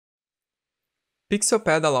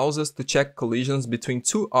PixelPAD allows us to check collisions between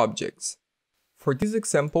two objects. For this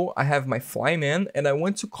example, I have my flyman and I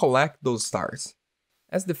want to collect those stars.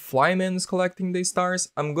 As the flyman is collecting the stars,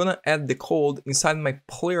 I'm gonna add the code inside my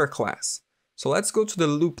player class. So let's go to the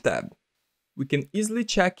loop tab. We can easily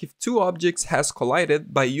check if two objects has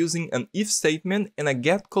collided by using an if statement and a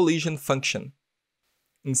getCollision function.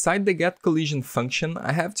 Inside the getCollision function,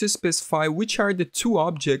 I have to specify which are the two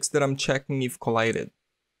objects that I'm checking if collided.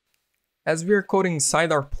 As we are coding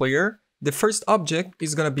inside our player, the first object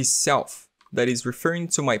is gonna be self, that is referring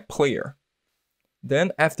to my player.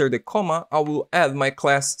 Then after the comma, I will add my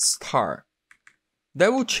class star.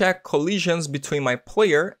 That will check collisions between my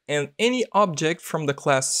player and any object from the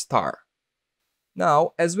class star.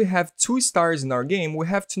 Now, as we have two stars in our game, we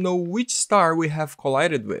have to know which star we have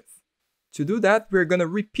collided with. To do that, we're gonna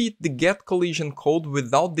repeat the getCollision code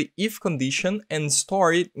without the if condition and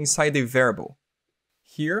store it inside a variable.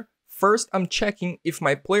 Here, first I'm checking if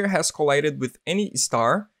my player has collided with any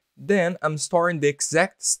star, then I'm storing the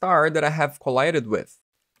exact star that I have collided with.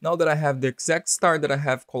 Now that I have the exact star that I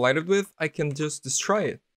have collided with, I can just destroy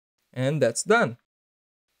it. And that's done.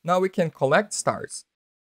 Now we can collect stars.